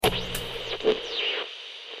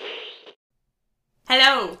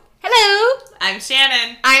Hello, Hello! I'm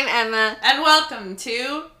Shannon, I'm Emma. and welcome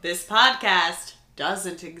to This Podcast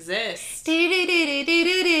Doesn't Exist.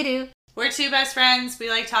 Do-do-do-do-do-do-do. We're two best friends. We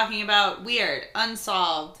like talking about weird,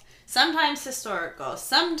 unsolved, sometimes historical,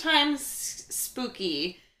 sometimes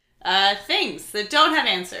spooky things that don't have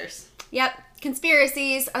answers. Yep.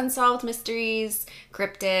 Conspiracies, unsolved mysteries,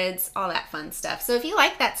 cryptids, all that fun stuff. So if you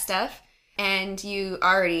like that stuff, and you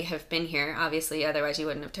already have been here, obviously, otherwise you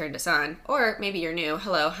wouldn't have turned us on. Or maybe you're new.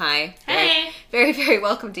 Hello, hi. Hey. Very, very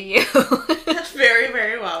welcome to you. Very,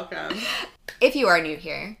 very welcome. If you are new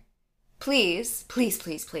here, please, please,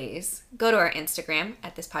 please, please go to our Instagram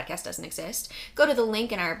at This Podcast Doesn't Exist. Go to the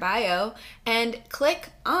link in our bio and click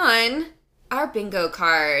on our bingo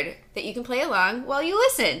card that you can play along while you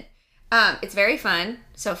listen. It's very fun,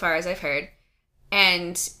 so far as I've heard.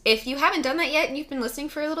 And if you haven't done that yet and you've been listening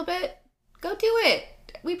for a little bit, go do it.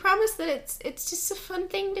 We promise that it's just a fun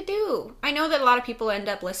thing to do. I know that a lot of people end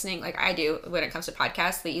up listening, like I do when it comes to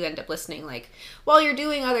podcasts, that you end up listening like while you're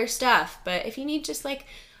doing other stuff. But if you need just like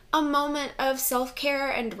a moment of self-care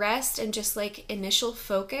and rest and just like initial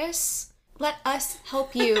focus, let us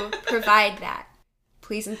help you provide that.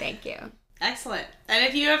 Please and thank you. Excellent. And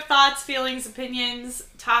if you have thoughts, feelings, opinions,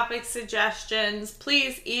 topic suggestions,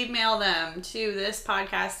 please email them to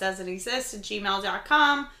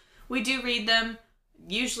thispodcastdoesn'texist@gmail.com. We do read them,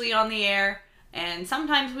 usually on the air, and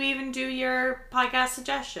sometimes we even do your podcast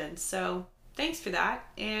suggestions. So thanks for that.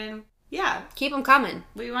 And yeah, Keep them coming,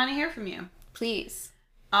 we want to hear from you. please.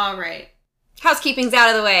 All right. Housekeeping's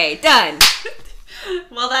out of the way. Done.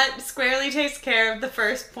 Well, that squarely takes care of the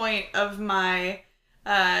first point of my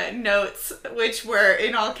notes, which were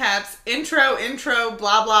in all caps, intro,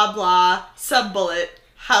 blah, blah, blah, sub-bullet,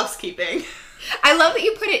 housekeeping. I love that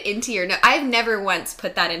you put it into your note. I've never once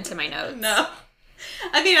put that into my notes. No.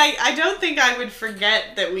 I mean, I don't think I would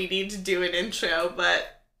forget that we need to do an intro,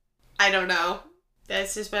 but I don't know.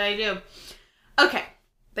 That's just what I do. Okay,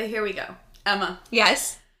 but here we go. Emma.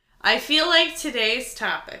 Yes. I feel like today's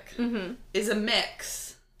topic is a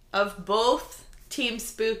mix of both Team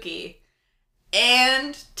Spooky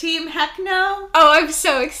and Team Heck No. Oh, I'm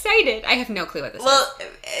so excited. I have no clue what this is. Well,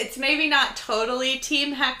 it's maybe not totally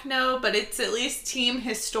Team Heck No, but it's at least Team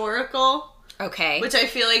Historical. Okay. Which I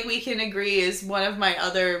feel like we can agree is one of my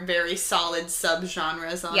other very solid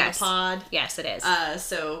subgenres on the pod. Yes, it is.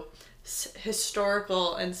 So,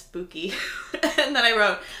 historical and spooky. And then I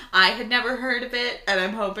wrote, I had never heard of it, and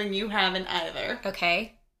I'm hoping you haven't either.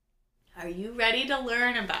 Okay. Are you ready to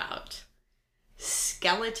learn about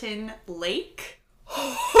Skeleton Lake?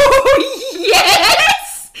 Oh,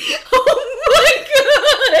 yes! Oh, my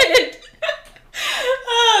God!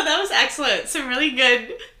 Oh, that was excellent. Some really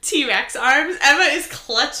good T-Rex arms. Emma is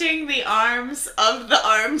clutching the arms of the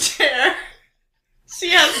armchair. She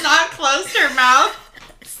has not closed her mouth.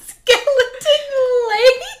 Skeleton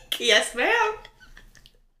Lake? Yes, ma'am.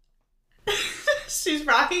 She's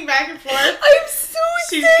rocking back and forth. I'm so excited.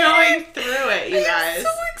 She's going through it, you guys. I'm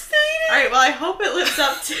so excited. All right, well, I hope it lives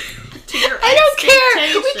up to your I don't care. We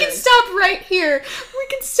can expectations. stop right here. We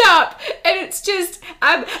can stop. And it's just,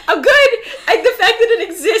 I'm good. And the fact that it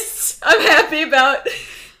exists, I'm happy about.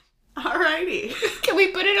 Alrighty. Can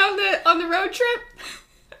we put it on the road trip?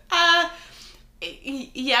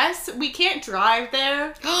 Yes, we can't drive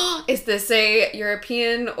there. Is this a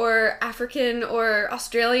European or African or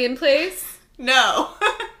Australian place? No.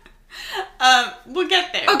 We'll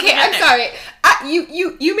get there. Okay, I'm sorry.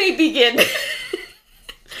 You may begin.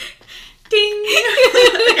 Ding.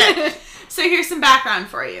 Okay. So here's some background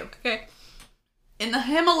for you. Okay. In the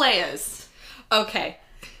Himalayas, Okay.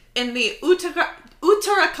 in the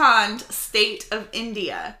Uttarakhand state of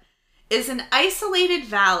India, is an isolated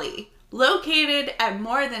valley located at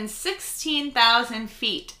more than 16,000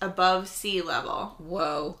 feet above sea level.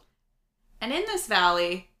 Whoa. And in this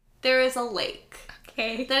valley, there is a lake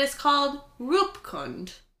Okay. that is called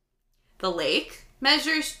Rupkund. The lake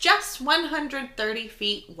measures just 130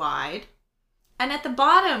 feet wide, and at the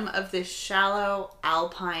bottom of this shallow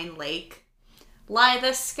alpine lake lie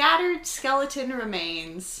the scattered skeletal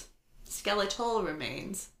remains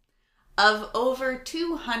of over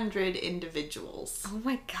 200 individuals. Oh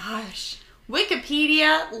my gosh.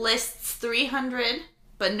 Wikipedia lists 300,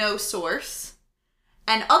 but no source.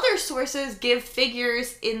 And other sources give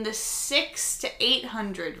figures in the 600 to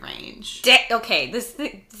 800 range. Okay,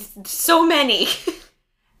 so many.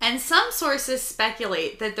 And some sources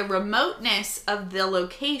speculate that the remoteness of the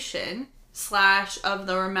location / of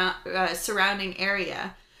the surrounding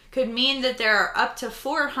area could mean that there are up to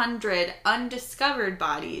 400 undiscovered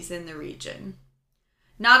bodies in the region.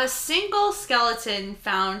 Not a single skeleton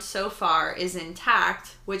found so far is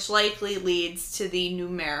intact, which likely leads to the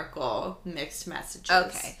numerical mixed messages.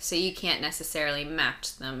 Okay, so you can't necessarily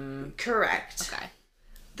match them. Correct. Okay.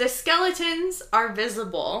 The skeletons are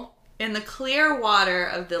visible in the clear water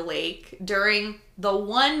of the lake during the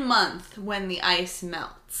 1 month when the ice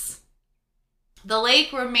melts. The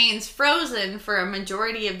lake remains frozen for a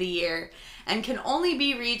majority of the year and can only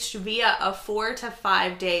be reached via a 4 to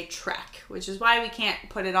 5 day trek, which is why we can't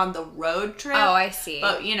put it on the road trip. Oh, I see.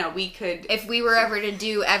 But, we could... If we were ever to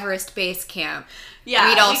do Everest Base Camp, yeah,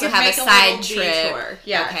 we'd also have a side trip. Detour.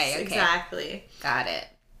 Yes, okay. Exactly. Got it.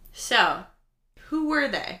 So, who were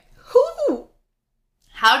they? Who?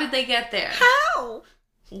 How did they get there? How?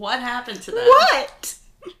 What happened to them? What?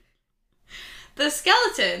 The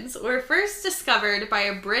skeletons were first discovered by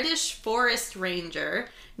a British forest ranger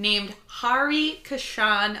named Hari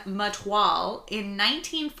Kishan Matwal in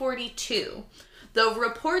 1942, though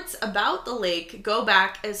reports about the lake go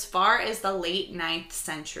back as far as the late 9th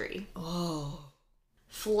century. Oh.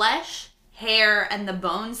 Flesh, hair, and the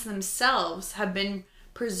bones themselves have been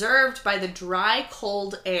preserved by the dry,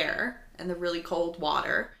 cold air and the really cold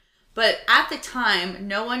water. But at the time,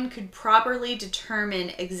 no one could properly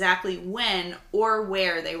determine exactly when or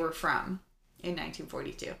where they were from in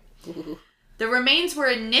 1942. Ooh. The remains were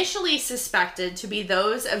initially suspected to be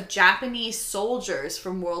those of Japanese soldiers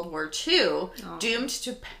from World War II, doomed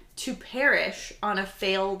to perish on a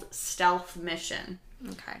failed stealth mission.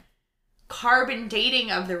 Okay. Carbon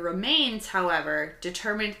dating of the remains, however,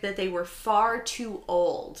 determined that they were far too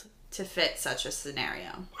old to fit such a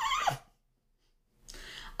scenario.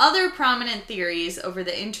 Other prominent theories over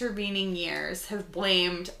the intervening years have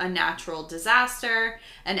blamed a natural disaster,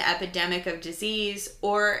 an epidemic of disease,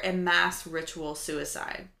 or a mass ritual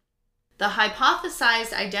suicide. The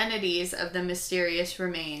hypothesized identities of the mysterious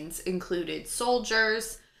remains included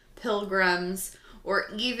soldiers, pilgrims, or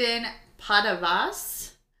even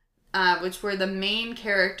Pandavas, which were the main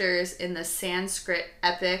characters in the Sanskrit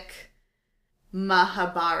epic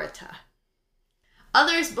Mahabharata.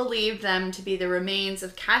 Others believed them to be the remains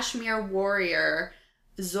of Kashmir warrior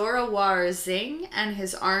Zorawar Singh and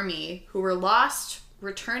his army, who were lost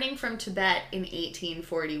returning from Tibet in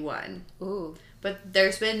 1841. Ooh. But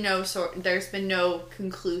there's been no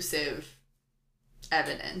conclusive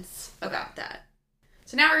evidence about that.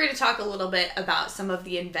 So now we're going to talk a little bit about some of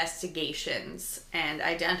the investigations and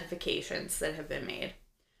identifications that have been made.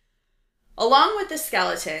 Along with the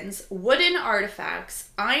skeletons, wooden artifacts,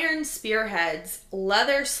 iron spearheads,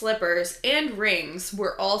 leather slippers, and rings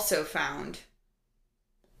were also found.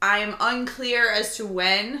 I am unclear as to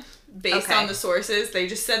when, based on the sources. They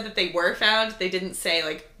just said that they were found. They didn't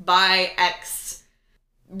say, by X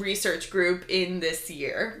research group in this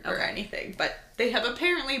year or anything. But they have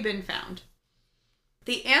apparently been found.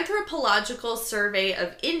 The Anthropological Survey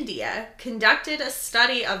of India conducted a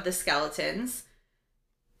study of the skeletons,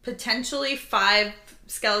 potentially 5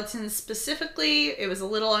 skeletons specifically. It was a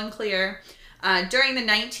little unclear. During the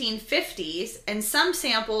 1950s, and some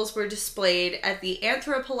samples were displayed at the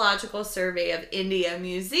Anthropological Survey of India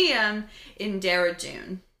Museum in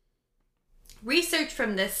Dehradun. Research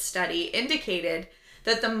from this study indicated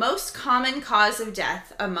that the most common cause of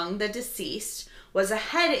death among the deceased was a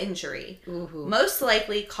head injury, most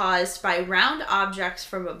likely caused by round objects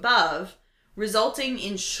from above, resulting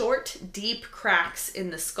in short, deep cracks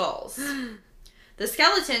in the skulls. The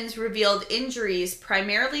skeletons revealed injuries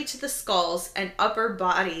primarily to the skulls and upper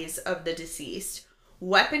bodies of the deceased.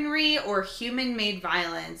 Weaponry or human-made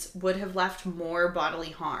violence would have left more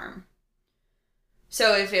bodily harm.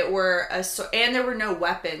 So if it were and there were no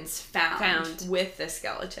weapons found with the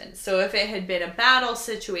skeleton. So if it had been a battle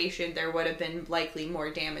situation, there would have been likely more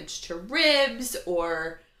damage to ribs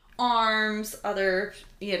or arms, other,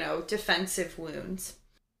 defensive wounds.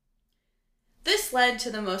 This led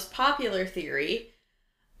to the most popular theory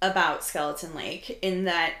about Skeleton Lake, in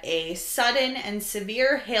that a sudden and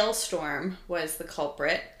severe hailstorm was the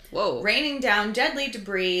culprit, raining down deadly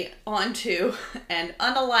debris onto and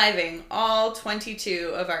unaliving all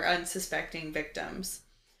 22 of our unsuspecting victims.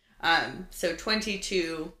 So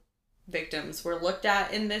 22 victims were looked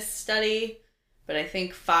at in this study, but I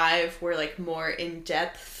think 5 were more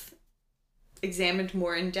in-depth, examined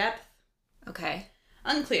more in depth. Okay.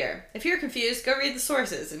 Unclear. If you're confused, go read the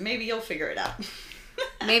sources and maybe you'll figure it out.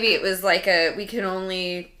 Maybe it was we can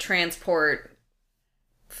only transport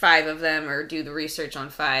 5 of them or do the research on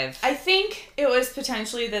 5. I think it was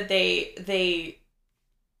potentially that they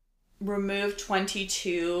removed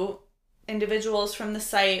 22 individuals from the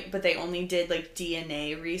site, but they only did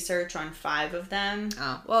DNA research on 5 of them.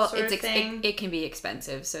 Oh, well, it can be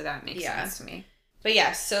expensive, so that makes sense to me. But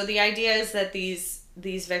yes, so the idea is that these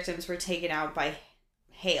victims were taken out by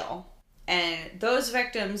hail. And those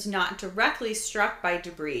victims not directly struck by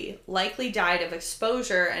debris likely died of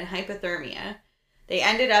exposure and hypothermia. They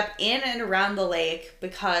ended up in and around the lake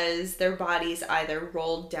because their bodies either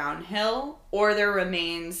rolled downhill or their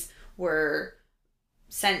remains were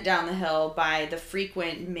sent down the hill by the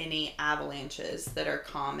frequent mini avalanches that are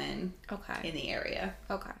common in the area.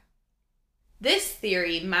 Okay. This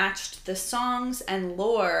theory matched the songs and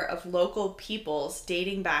lore of local peoples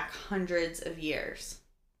dating back hundreds of years.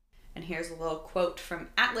 And here's a little quote from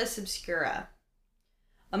Atlas Obscura.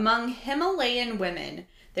 Among Himalayan women,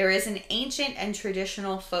 there is an ancient and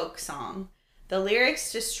traditional folk song. The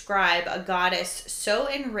lyrics describe a goddess so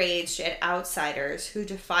enraged at outsiders who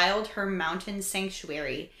defiled her mountain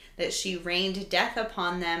sanctuary that she rained death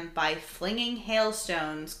upon them by flinging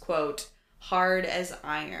hailstones, quote, hard as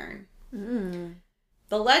iron.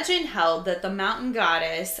 The legend held that the mountain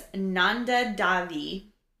goddess Nanda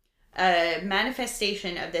Devi, a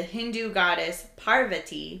manifestation of the Hindu goddess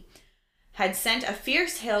Parvati, had sent a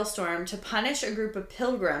fierce hailstorm to punish a group of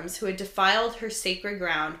pilgrims who had defiled her sacred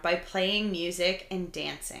ground by playing music and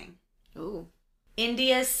dancing. Ooh.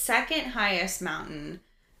 India's second highest mountain,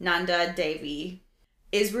 Nanda Devi,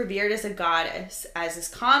 is revered as a goddess, as is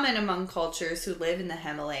common among cultures who live in the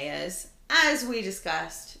Himalayas, as we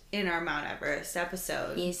discussed in our Mount Everest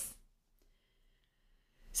episode. Yes.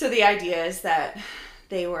 So the idea is that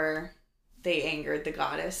they angered the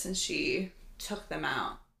goddess and she took them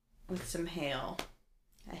out with some hail,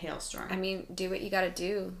 a hailstorm. I mean, do what you gotta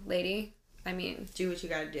do, lady. Do what you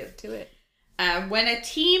gotta do. Do it. When a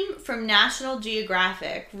team from National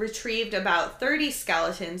Geographic retrieved about 30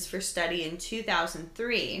 skeletons for study in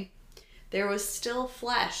 2003, there was still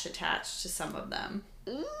flesh attached to some of them.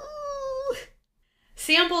 Ooh.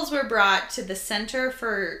 Samples were brought to the Center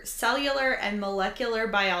for Cellular and Molecular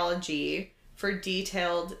Biology for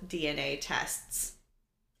detailed DNA tests.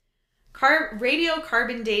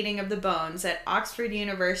 Radiocarbon dating of the bones at Oxford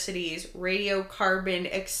University's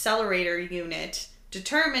Radiocarbon Accelerator Unit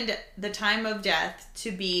determined the time of death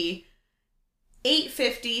to be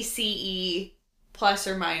 850 CE plus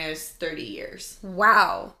or minus 30 years.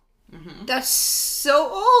 Wow. Mm-hmm. That's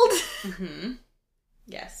so old. Mm-hmm.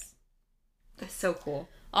 Yes. That's so cool.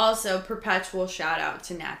 Also, perpetual shout out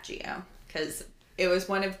to Nat Geo, because it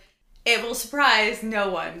will surprise no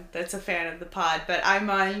one that's a fan of the pod, but I'm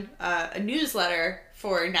on a newsletter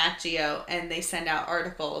for Nat Geo, and they send out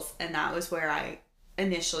articles, and that was where I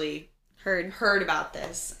initially heard about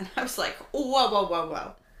this. And I was like,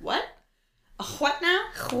 whoa. What? What now?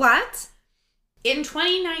 What? In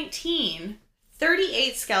 2019,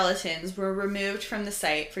 38 skeletons were removed from the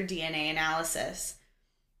site for DNA analysis.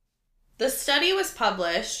 The study was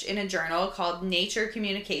published in a journal called Nature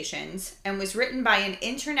Communications and was written by an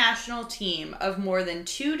international team of more than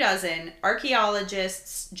 24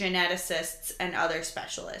 archaeologists, geneticists, and other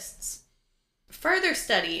specialists. Further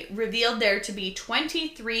study revealed there to be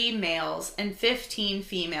 23 males and 15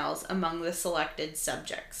 females among the selected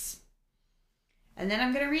subjects. And then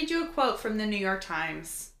I'm going to read you a quote from the New York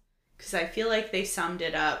Times, because I feel like they summed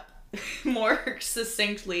it up more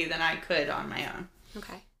succinctly than I could on my own.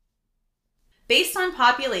 Okay. Based on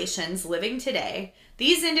populations living today,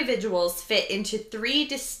 these individuals fit into 3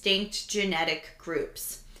 distinct genetic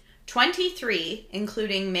groups. 23,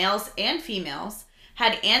 including males and females,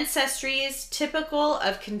 had ancestries typical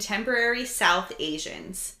of contemporary South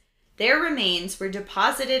Asians. Their remains were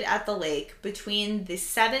deposited at the lake between the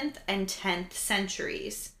 7th and 10th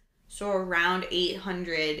centuries, so around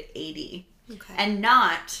 880, and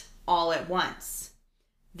not all at once.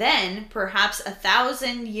 Then, perhaps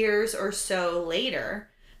 1,000 years or so later,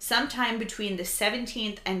 sometime between the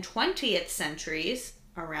 17th and 20th centuries,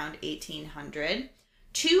 around 1800,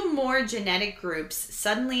 2 more genetic groups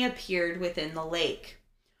suddenly appeared within the lake.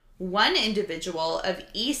 One individual of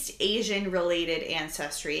East Asian-related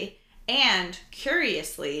ancestry, and,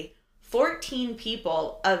 curiously, 14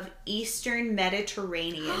 people of Eastern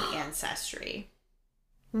Mediterranean ancestry.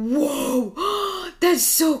 Whoa! That's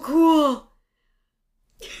so cool!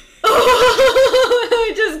 Oh,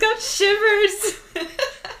 I just got shivers.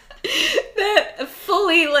 That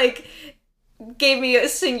fully, gave me a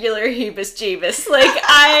singular hebus-jeebus.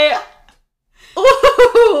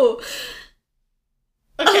 Ooh!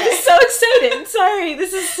 Okay. I'm so excited. Sorry,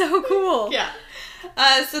 this is so cool. Yeah.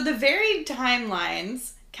 So the varied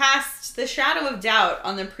timelines cast the shadow of doubt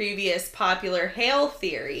on the previous popular hail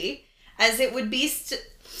theory, as it would be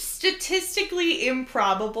statistically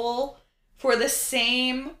improbable for the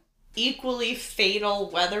same equally fatal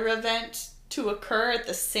weather event to occur at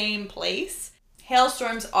the same place.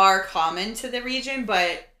 hailstorms are common to the region,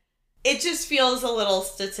 but it just feels a little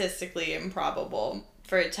statistically improbable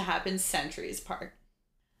for it to happen centuries apart.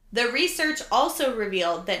 The research also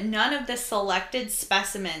revealed that none of the selected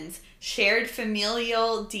specimens shared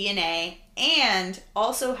familial DNA and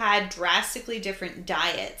also had drastically different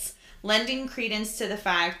diets, lending credence to the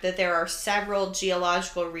fact that there are several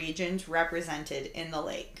geological regions represented in the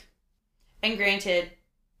lake. And granted,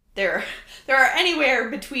 there are anywhere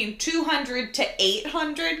between 200 to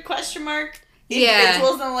 800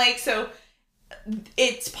 individuals in the lake, so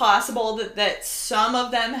it's possible that some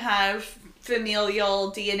of them have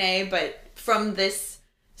familial DNA, but from this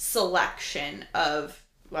selection of,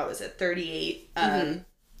 38,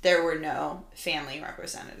 there were no family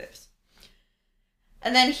representatives.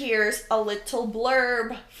 And then here's a little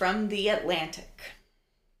blurb from The Atlantic.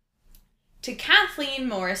 To Kathleen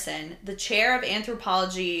Morrison, the chair of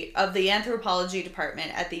anthropology of the anthropology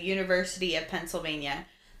department at the University of Pennsylvania,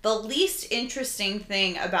 the least interesting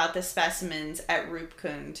thing about the specimens at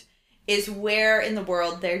Rupkund is where in the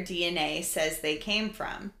world their DNA says they came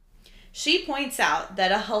from. She points out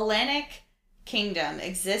that a Hellenic kingdom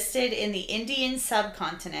existed in the Indian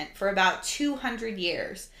subcontinent for about 200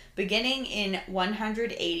 years, beginning in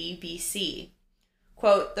 180 BC.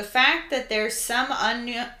 Quote, the fact that there's some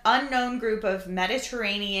unknown group of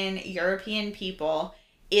Mediterranean European people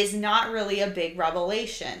is not really a big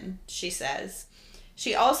revelation, she says.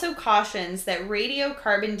 She also cautions that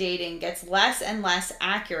radiocarbon dating gets less and less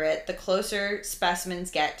accurate the closer specimens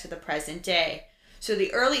get to the present day. So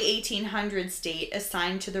the early 1800s date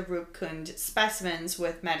assigned to the Rupkund specimens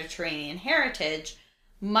with Mediterranean heritage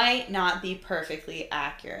might not be perfectly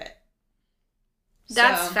accurate.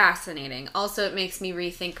 That's fascinating. Also, it makes me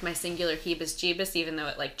rethink my singular Hebus-Jeebus, even though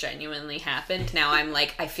it, genuinely happened. Now I'm,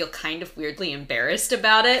 I feel kind of weirdly embarrassed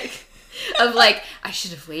about it. Of, I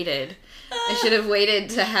should have waited. I should have waited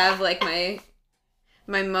to have,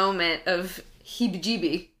 my moment of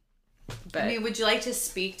heebie-jeebie. But, I mean, would you like to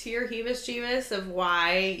speak to your Hebus-Jeebus of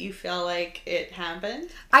why you feel like it happened?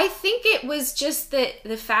 I think it was just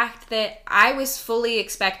the fact that I was fully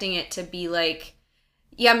expecting it to be,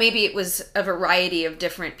 yeah, maybe it was a variety of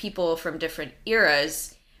different people from different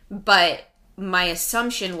eras, but my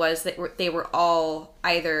assumption was that they were all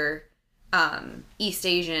either East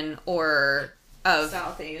Asian or of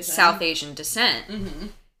South Asian descent. Mm-hmm.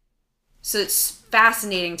 So it's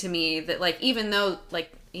fascinating to me that, even though,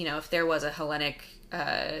 if there was a Hellenic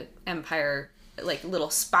empire, little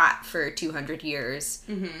spot for 200 years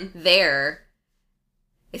there,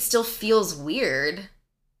 it still feels weird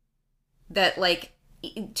that,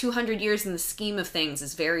 200 years in the scheme of things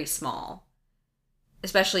is very small,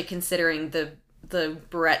 especially considering the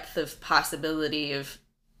breadth of possibility of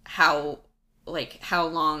how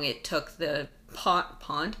long it took the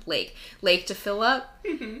lake to fill up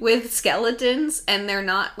with skeletons, and they're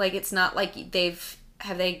not it's not like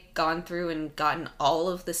have they gone through and gotten all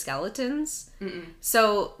of the skeletons? Mm-mm.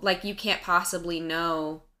 So you can't possibly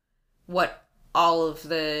know what all of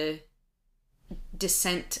the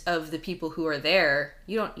descent of the people who are there.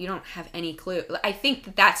 You don't have any clue. I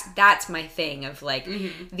think that's my thing of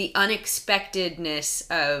the unexpectedness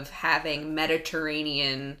of having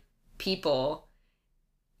Mediterranean people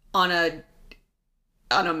on a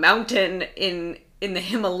mountain in the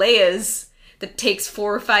Himalayas that takes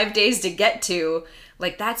 4 or 5 days to get to.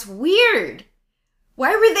 That's weird.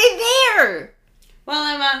 Why were they there?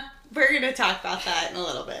 Well, Emma, we're going to talk about that in a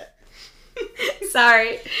little bit.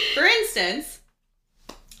 Sorry. For instance,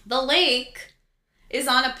 the lake is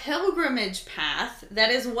on a pilgrimage path that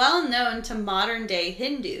is well known to modern-day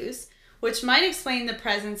Hindus, which might explain the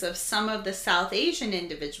presence of some of the South Asian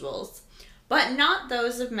individuals, but not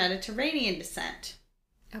those of Mediterranean descent.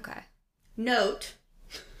 Okay. Note,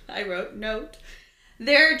 I wrote note,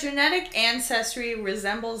 their genetic ancestry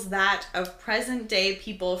resembles that of present-day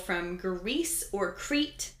people from Greece or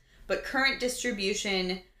Crete, but current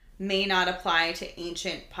distribution may not apply to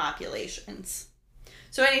ancient populations.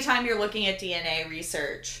 So anytime you're looking at DNA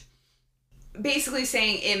research, basically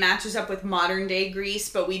saying it matches up with modern day Greece,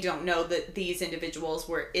 but we don't know that these individuals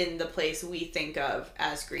were in the place we think of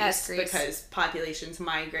as Greece. Because populations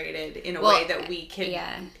migrated in a way that we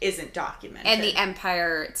isn't documented. And the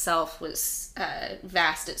empire itself was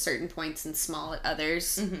vast at certain points and small at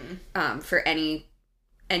others. For any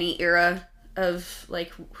era of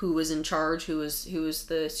who was in charge, who was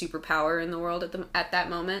the superpower in the world at that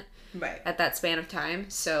moment. Right. At that span of time.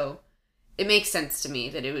 So it makes sense to me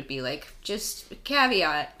that it would be just a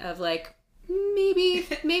caveat of maybe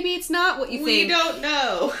it's not what you think. We don't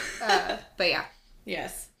know. But yeah.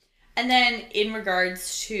 Yes. And then in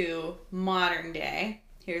regards to modern day,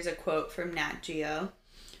 Here's a quote from Nat Geo.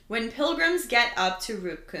 When pilgrims get up to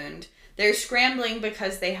Rupkund, they're scrambling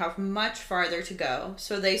because they have much farther to go,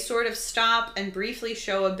 so they sort of stop and briefly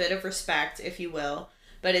show a bit of respect, if you will,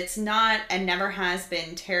 but it's not and never has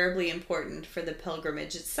been terribly important for the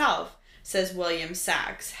pilgrimage itself, says William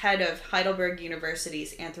Sachs, head of Heidelberg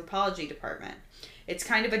University's anthropology department. It's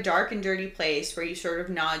kind of a dark and dirty place where you sort of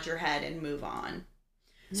nod your head and move on.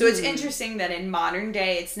 So it's interesting that in modern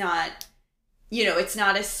day, it's not, it's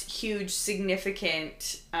not a huge,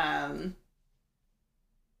 significant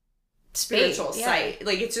spiritual site.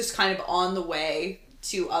 Like, it's just kind of on the way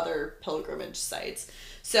to other pilgrimage sites.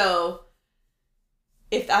 So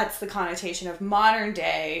if that's the connotation of modern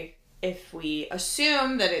day, if we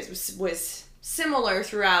assume that it was similar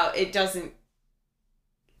throughout, it doesn't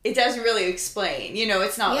really explain.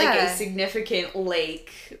 It's not like a significant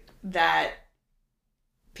lake that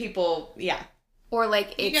people, or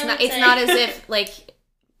like it's not as if like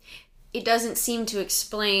it doesn't seem to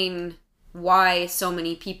explain why so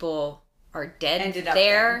many people are dead ended up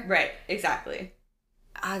there. Right, exactly.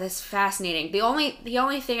 That's fascinating. The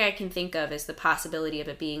only thing I can think of is the possibility of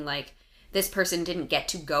it being like this person didn't get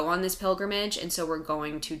to go on this pilgrimage, and so we're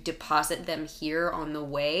going to deposit them here on the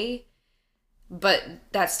way. But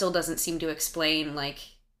that still doesn't seem to explain like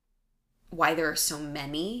why there are so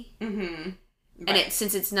many. Mm-hmm. Right. And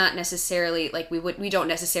since it's not necessarily like we don't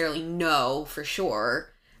necessarily know for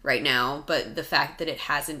sure right now, but the fact that it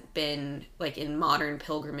hasn't been like in modern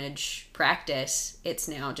pilgrimage practice, it's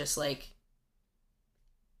now just like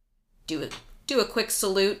do a quick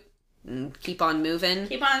salute and keep on moving.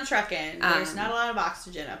 Keep on trucking. There's not a lot of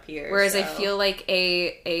oxygen up here. Whereas I feel like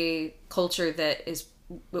a culture that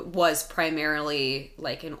was primarily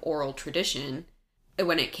like an oral tradition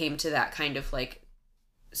when it came to that kind of like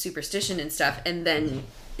superstition and stuff, and then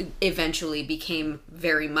eventually became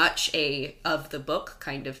very much a of the book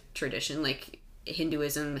kind of tradition. Like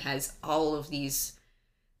Hinduism has all of these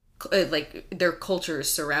like their cultures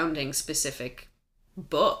surrounding specific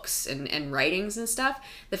books and writings and stuff.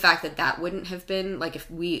 The fact that wouldn't have been like, if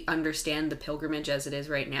we understand the pilgrimage as it is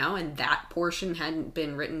right now and that portion hadn't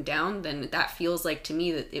been written down, then that feels like to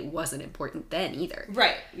me that it wasn't important then either.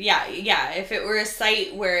 Right. Yeah. If it were a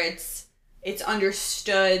site where it's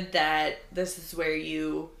understood that this is where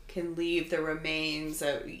you can leave the remains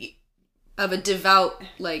of a devout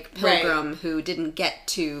like pilgrim who didn't get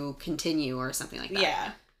to continue or something like that.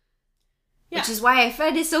 Yeah. Which is why I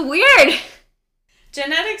find it so weird.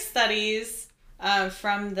 Genetic studies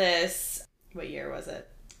from this, what year was it?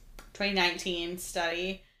 2019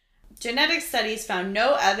 study. Genetic studies found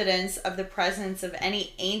no evidence of the presence of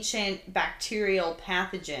any ancient bacterial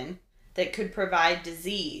pathogen that could provide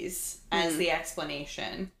disease as the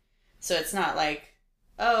explanation. So it's not like,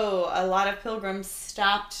 a lot of pilgrims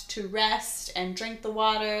stopped to rest and drink the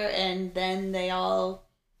water and then they all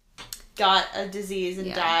got a disease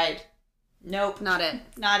and died. Nope. Not it.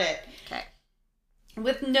 Okay.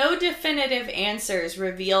 With no definitive answers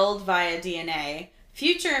revealed via DNA,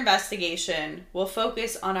 future investigation will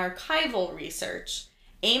focus on archival research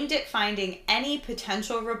aimed at finding any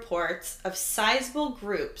potential reports of sizable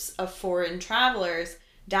groups of foreign travelers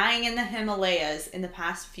dying in the Himalayas in the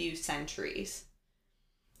past few centuries.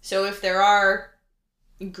 So if there are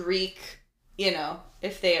Greek,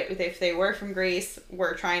 if they were from Greece,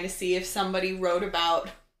 we're trying to see if somebody wrote about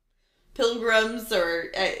pilgrims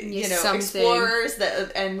or explorers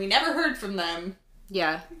and we never heard from them.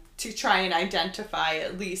 Yeah. To try and identify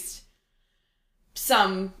at least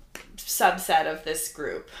some subset of this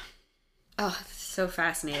group. Oh, so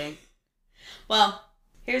fascinating. Well,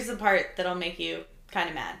 here's the part that'll make you kind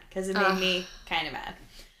of mad, because it made me kind of mad.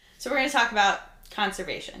 So we're going to talk about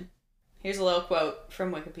conservation. Here's a little quote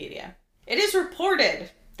from Wikipedia. It is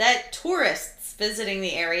reported that tourists visiting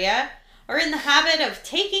the area are in the habit of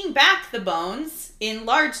taking back the bones in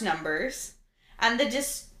large numbers, and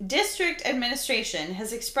the district administration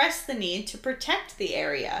has expressed the need to protect the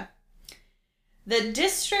area. The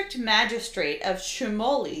district magistrate of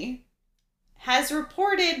Shumoli has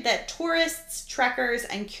reported that tourists, trekkers,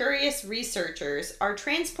 and curious researchers are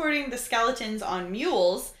transporting the skeletons on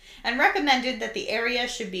mules and recommended that the area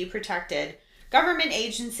should be protected. Government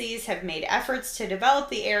agencies have made efforts to develop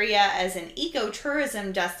the area as an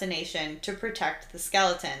ecotourism destination to protect the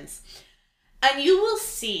skeletons. And you will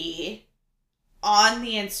see on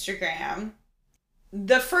the Instagram,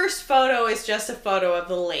 the first photo is just a photo of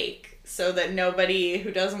the lake, so that nobody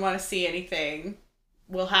who doesn't want to see anything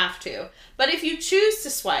will have to. But if you choose to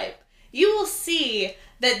swipe, you will see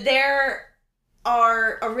that there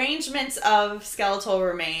are arrangements of skeletal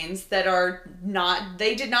remains that are not,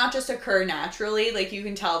 they did not just occur naturally. Like, you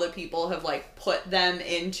can tell that people have, like, put them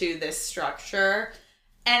into this structure.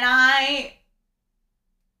 And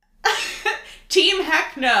Team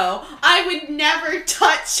heck no. I would never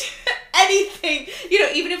touch anything. You know,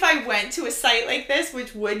 even if I went to a site like this,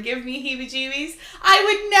 which would give me heebie-jeebies, I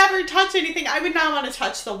would never touch anything. I would not want to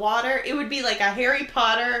touch the water. It would be like a Harry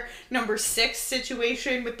Potter number 6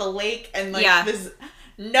 situation with the lake and like this.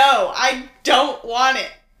 No, I don't want it.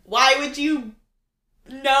 Why would you?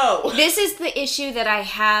 No. This is the issue that I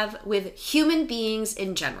have with human beings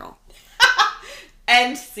in general.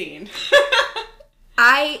 End scene.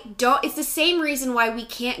 It's the same reason why we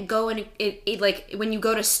can't go and like when you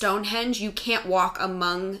go to Stonehenge, you can't walk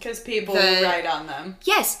among. Because people will ride on them.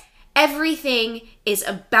 Yes. Everything is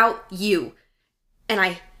about you. And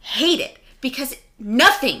I hate it because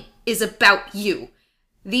nothing is about you.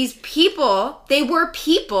 These people, they were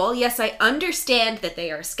people. Yes, I understand that they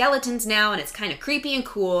are skeletons now and it's kind of creepy and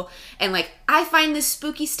cool. And like, I find this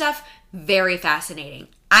spooky stuff very fascinating.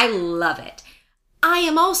 I love it. I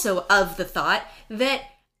am also of the thought that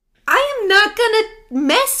I am not gonna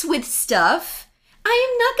mess with stuff. I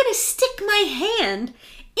am not gonna stick my hand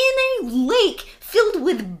in a lake filled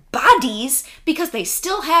with bodies because they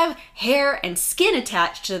still have hair and skin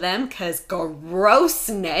attached to them because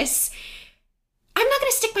grossness. I'm not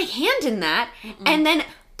gonna stick my hand in that and then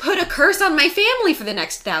put a curse on my family for the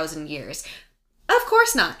next 1,000 years. Of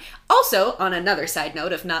course not. Also, on another side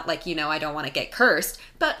note of not like, you know, I don't want to get cursed,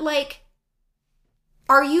 but like,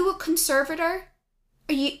 are you a conservator?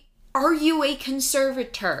 Are you a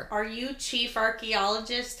conservator? Are you Chief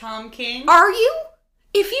Archaeologist Tom King? Are you?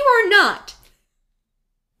 If you are not,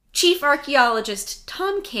 Chief Archaeologist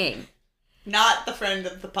Tom King. Not the friend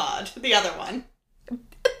of the pod, the other one.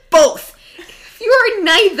 Both. If you are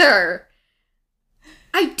neither,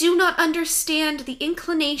 I do not understand the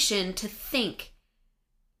inclination to think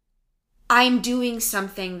I'm doing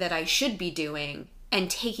something that I should be doing and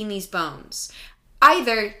taking these bones.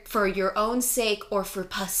 Either for your own sake or for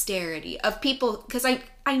posterity of people, because I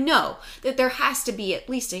know that there has to be at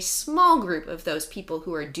least a small group of those people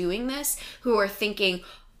who are doing this, who are thinking,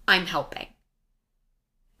 I'm helping.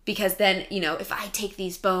 Because then, you know, if I take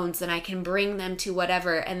these bones, then I can bring them to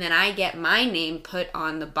whatever, and then I get my name put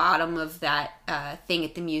on the bottom of that thing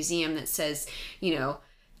at the museum that says, you know,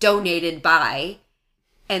 donated by,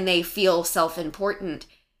 and they feel self-important.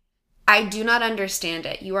 I do not understand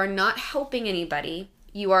it. You are not helping anybody.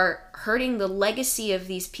 You are hurting the legacy of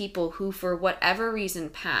these people who, for whatever reason,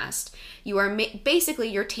 passed. You are basically,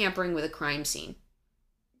 you're tampering with a crime scene.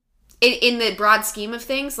 In the broad scheme of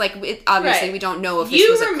things, like, obviously we don't know if this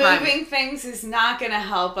was a crime. You removing things is not going to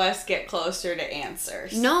help us get closer to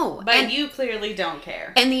answers. No. But you clearly don't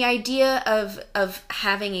care. And the idea of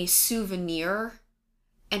having a souvenir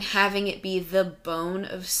and having it be the bone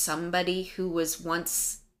of somebody who was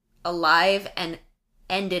once alive and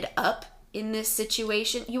ended up in this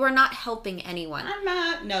situation, you are not helping anyone. I'm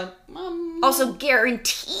not. No. Also,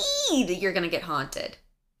 guaranteed you're gonna get haunted.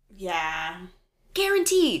 Yeah.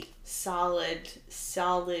 Guaranteed. Solid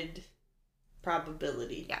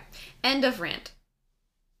probability. Yeah. End of rant.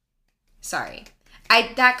 Sorry.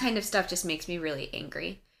 That kind of stuff just makes me really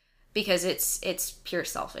angry because it's pure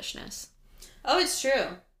selfishness. Oh, it's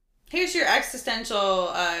true. Here's your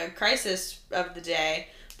existential crisis of the day.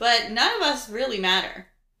 But none of us really matter.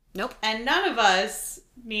 Nope. And none of us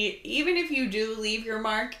need, even if you do leave your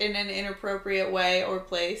mark in an inappropriate way or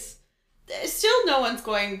place, still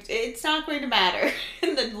it's not going to matter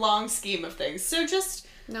in the long scheme of things. So just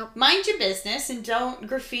mind your business and don't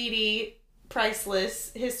graffiti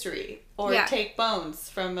priceless history or take bones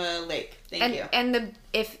from a lake. Thank you. And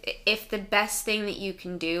if the best thing that you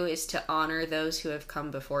can do is to honor those who have come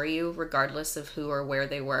before you, regardless of who or where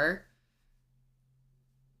they were,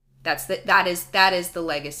 that is the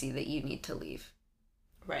legacy that you need to leave.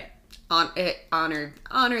 Right.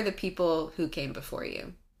 Honor the people who came before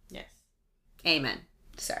you. Yes. Amen.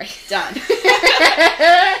 Sorry. Done.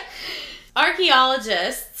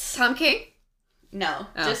 Archaeologists. Tom King? No,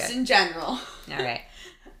 just in general. All right.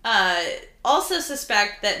 Also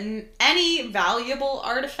suspect that any valuable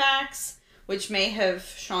artifacts, which may have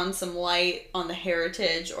shone some light on the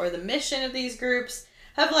heritage or the mission of these groups,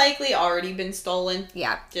 have likely already been stolen.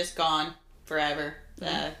 Yeah. Just gone forever.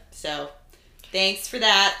 So, thanks for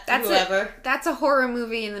that, whoever. That's a horror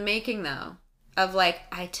movie in the making, though. Of like,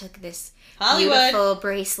 I took this Hollywood, beautiful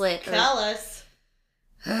bracelet. Tell us.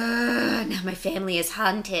 Now my family is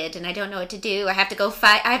haunted and I don't know what to do. I have to go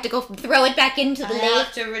throw it back into the lake. I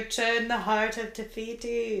have to return the heart of Te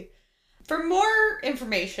Fiti. For more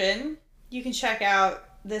information you can check out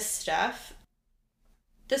this stuff.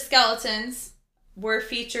 The skeletons were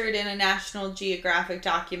featured in a National Geographic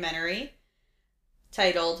documentary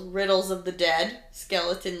titled Riddles of the Dead,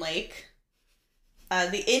 Skeleton Lake.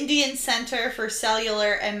 The Indian Center for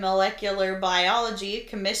Cellular and Molecular Biology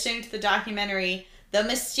commissioned the documentary The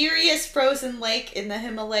Mysterious Frozen Lake in the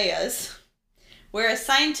Himalayas, where a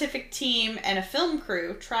scientific team and a film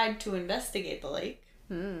crew tried to investigate the lake.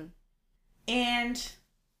 And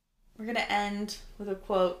we're going to end with a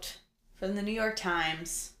quote from the New York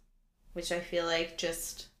Times, which I feel like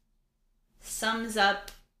just sums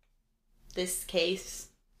up this case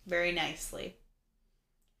very nicely.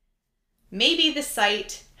 Maybe the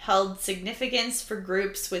site held significance for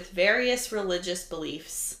groups with various religious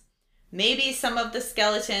beliefs. Maybe some of the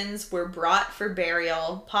skeletons were brought for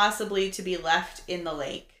burial, possibly to be left in the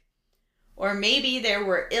lake. Or maybe there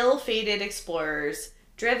were ill-fated explorers,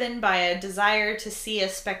 driven by a desire to see a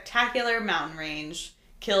spectacular mountain range,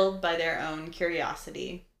 killed by their own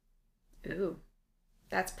curiosity. Ooh,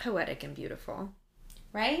 that's poetic and beautiful.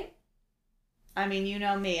 Right? I mean, you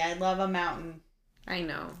know me. I love a mountain. I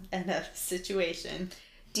know. And a situation.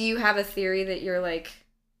 Do you have a theory that you're, like,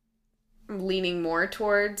 leaning more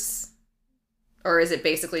towards? Or is it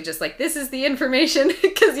basically just like, this is the information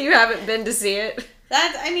because you haven't been to see it?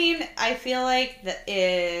 I feel like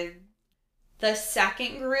the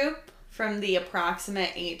second group from the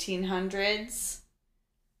approximate 1800s,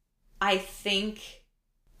 I think,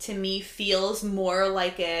 to me, feels more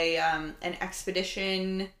like an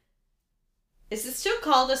expedition. Is it still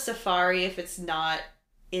called a safari if it's not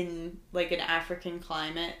in, like, an African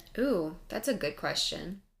climate? Ooh, that's a good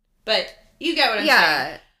question. But you get what I'm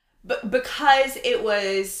saying. But because it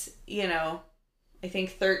was, I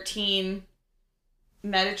think 13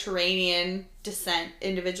 Mediterranean descent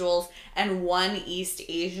individuals and one East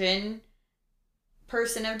Asian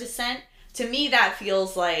person of descent, to me that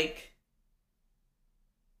feels like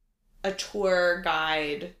a tour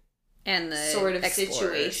guide and the sort of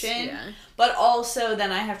situation. Yeah. But also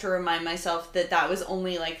then I have to remind myself that was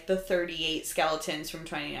only like the 38 skeletons from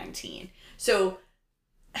 2019. So,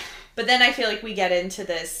 but then I feel like we get into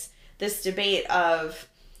this debate of,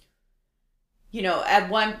 at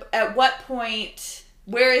what point,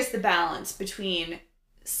 where is the balance between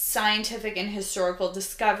scientific and historical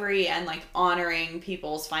discovery and, like, honoring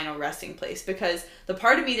people's final resting place? Because the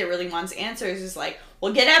part of me that really wants answers is like,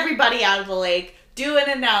 well, get everybody out of the lake, do an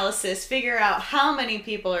analysis, figure out how many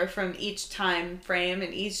people are from each time frame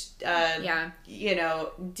and each,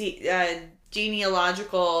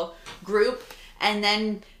 genealogical group, and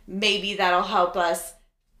then maybe that'll help us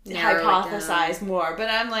hypothesize more. But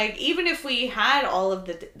I'm like, even if we had all of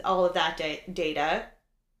that data,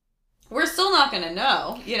 we're still not going to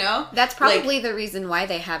know, That's probably the reason why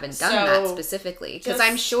they haven't done that specifically. Because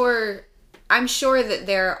I'm sure that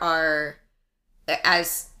there are,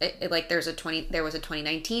 there was a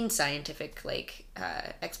 2019 scientific,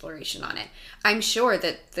 exploration on it. I'm sure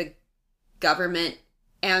that the government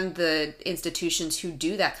and the institutions who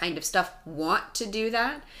do that kind of stuff want to do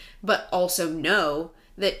that, but also know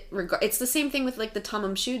that it's the same thing with, like, the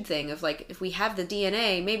Tamam Shud thing of, like, if we have the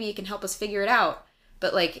DNA, maybe it can help us figure it out.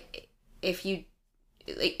 But, like, if you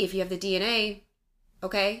have the DNA,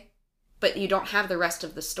 okay, but you don't have the rest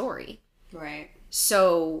of the story. Right.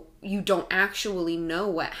 So you don't actually know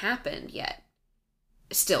what happened yet.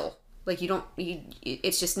 Still. Like,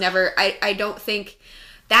 it's just never, I don't think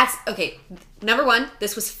that's, okay, number one,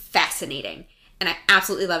 this was fascinating. And I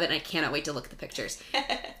absolutely love it, and I cannot wait to look at the pictures.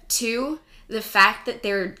 Two, the fact that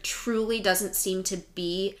there truly doesn't seem to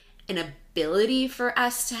be an ability for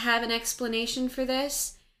us to have an explanation for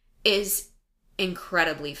this is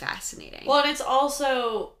incredibly fascinating. Well, and it's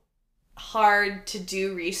also hard to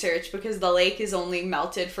do research because the lake is only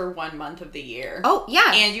melted for 1 month of the year. Oh,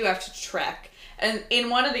 yeah. And you have to trek. And in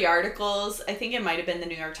one of the articles, I think it might have been the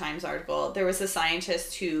New York Times article, there was a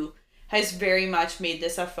scientist who has very much made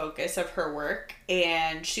this a focus of her work.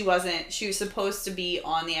 And she was supposed to be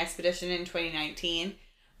on the expedition in 2019,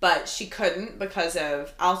 but she couldn't because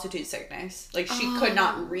of altitude sickness. Like, she could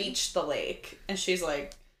not reach the lake. And she's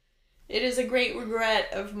like, it is a great regret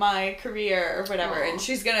of my career or whatever. Aww. And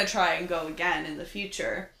she's going to try and go again in the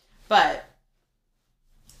future. But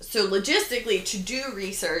so logistically, to do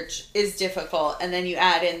research is difficult. And then you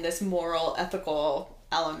add in this moral, ethical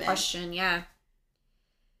element. Question, yeah.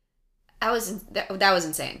 That was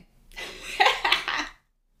insane.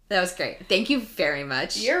 That was great. Thank you very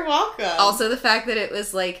much. You're welcome. Also, the fact that it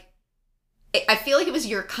was like, I feel like it was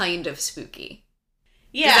your kind of spooky.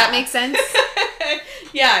 Yeah. Does that make sense?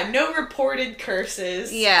 Yeah, no reported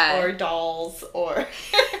curses. Yeah. Or dolls or...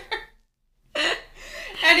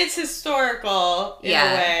 And it's historical in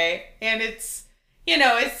a way. And it's,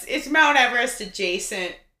 it's Mount Everest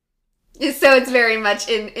adjacent. So it's very much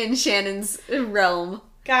in Shannon's realm.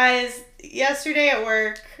 Guys, yesterday at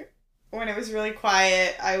work, when it was really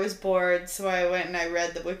quiet, I was bored, so I went and I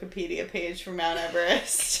read the Wikipedia page for Mount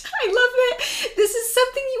Everest. I love it. This is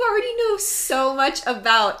something you already know so much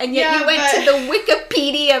about, and yet you went to the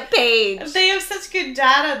Wikipedia page. They have such good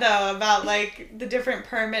data, though, about, the different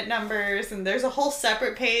permit numbers, and there's a whole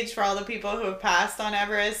separate page for all the people who have passed on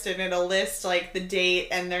Everest, and it'll list, the date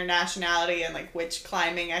and their nationality and, which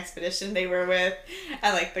climbing expedition they were with,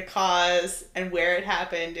 and, the cause and where it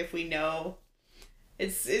happened, if we know.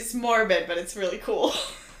 It's morbid, but it's really cool.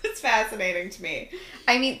 It's fascinating to me.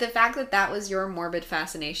 I mean, the fact that was your morbid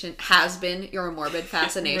fascination, has been your morbid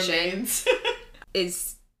fascination,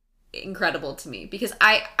 is incredible to me. Because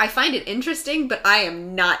I find it interesting, but I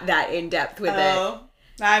am not that in-depth with it.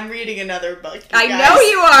 I'm reading another book, I know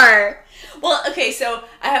you are! Well, okay, so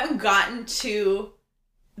I haven't gotten to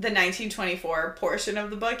the 1924 portion of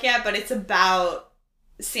the book yet, but it's about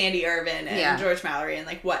Sandy Irvin and George Mallory and,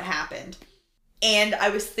 what happened. And I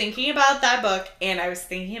was thinking about that book, and I was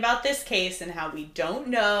thinking about this case and how we don't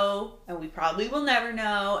know, and we probably will never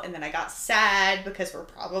know, and then I got sad because we're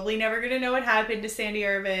probably never going to know what happened to Sandy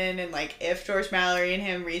Irvin, and, if George Mallory and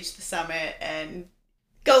him reached the summit, and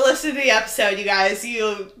go listen to the episode, you guys,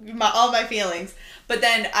 all my feelings. But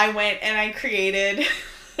then I went and I created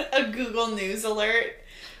a Google News alert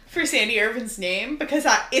for Sandy Irvin's name, because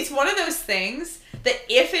it's one of those things that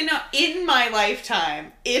if in my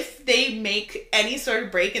lifetime, if they make any sort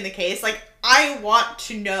of break in the case, I want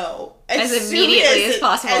to know as immediately as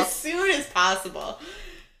possible. As soon as possible.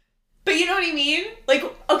 But you know what I mean?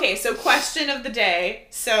 Okay, so question of the day.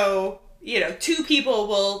 So, 2 people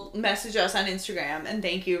will message us on Instagram, and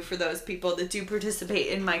thank you for those people that do participate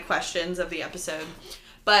in my questions of the episode.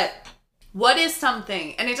 But what is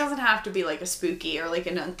something, and it doesn't have to be a spooky or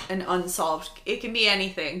an unsolved, it can be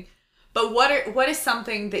anything. But what is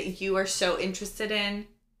something that you are so interested in,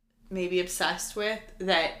 maybe obsessed with,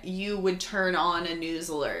 that you would turn on a news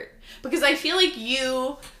alert? Because I feel like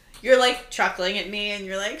you're chuckling at me and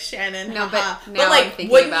you're like, Shannon, no, but now I'm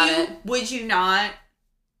thinking about it. Would you not?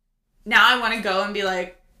 Now I want to go and be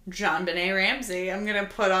like, JonBenét Ramsey, I'm going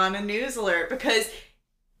to put on a news alert, because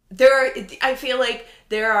I feel like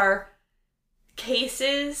there are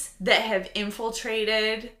cases that have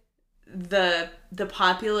infiltrated the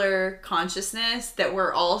popular consciousness that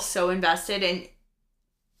we're all so invested in.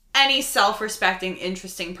 Any self-respecting,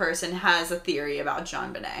 interesting person has a theory about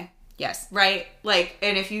JonBenét. Yes. Right?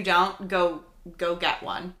 And if you don't, go get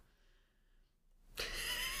one.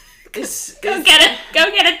 Go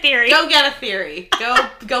get a theory. Go get a theory.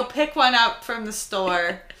 Go pick one up from the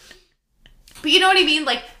store. But you know what I mean?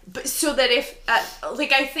 So that if,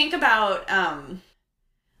 I think about,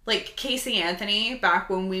 Casey Anthony, back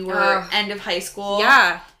when we were end of high school.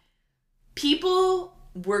 Yeah. People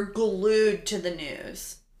were glued to the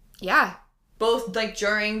news. Yeah. Both,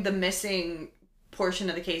 during the missing portion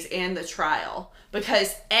of the case and the trial.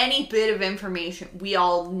 Because any bit of information we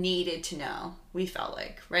all needed to know, we felt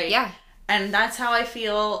like, right? Yeah. And that's how I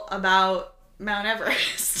feel about Mount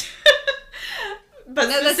Everest.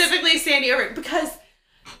 But specifically Sandy Irvin. Because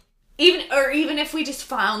even if we just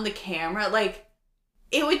found the camera,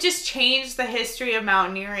 it would just change the history of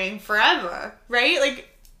mountaineering forever, right?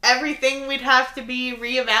 Everything would have to be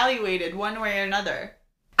reevaluated one way or another.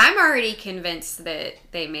 I'm already convinced that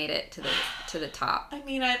they made it to the top. I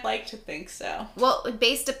mean, I'd like to think so. Well,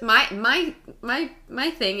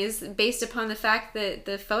 my thing is based upon the fact that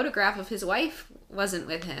the photograph of his wife wasn't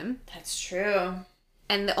with him. That's true.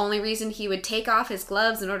 And the only reason he would take off his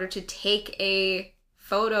gloves in order to take a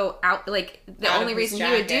photo out, the only reason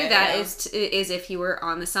he would do that is if he were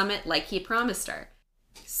on the summit like he promised her.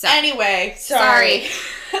 So, anyway, sorry.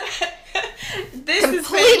 This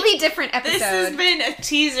completely different episode. This has been a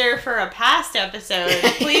teaser for a past episode.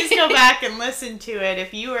 Please go back and listen to it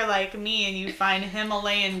if you are like me and you find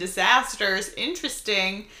Himalayan disasters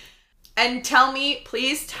interesting. And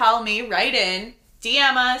please tell me, write in,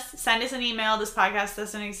 DM us, send us an email,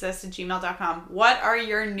 thispodcastdoesn't@gmail.com. What are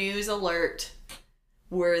your news alert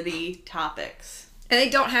worthy topics? And they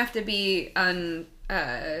don't have to be unsolved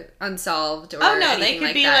or they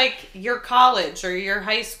could be that. Your college or your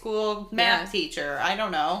high school math teacher. I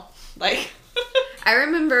don't know. I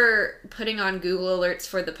remember putting on Google alerts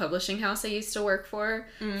for the publishing house I used to work for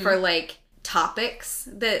topics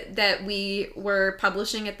that we were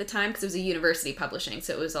publishing at the time, because it was a university publishing,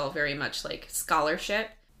 so it was all very much scholarship.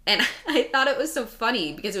 And I thought it was so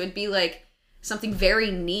funny because it would be something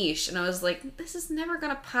very niche. And I was like, this is never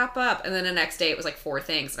going to pop up. And then the next day it was like 4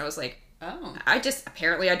 things. And I was like, oh.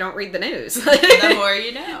 Apparently I don't read the news. The more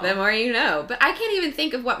you know. The more you know. But I can't even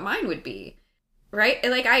think of what mine would be. Right?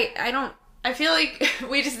 Like, I don't. I feel like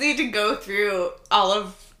we just need to go through all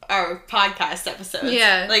of our podcast episodes.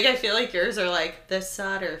 Yeah. Like, I feel like yours are like the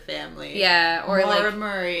Sauter family. Yeah. Or Maura like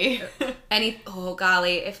Murray. oh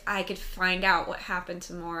golly, if I could find out what happened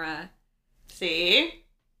to Maura. See?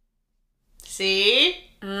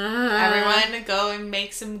 Everyone go and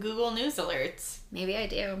make some Google News alerts. Maybe I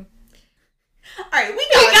do. Alright, we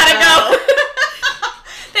gotta go.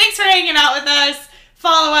 Thanks for hanging out with us.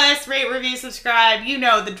 Follow us, rate, review, subscribe. You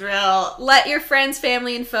know the drill. Let your friends,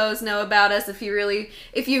 family, and foes know about us if you really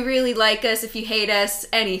like us, if you hate us,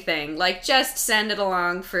 anything. Like, just send it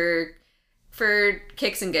along for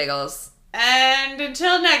kicks and giggles. And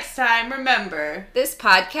until next time, remember, this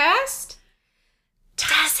podcast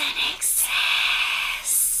doesn't exist.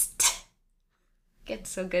 Getting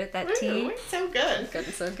so good at that T. Ooh, so good.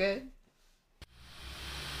 Getting so good.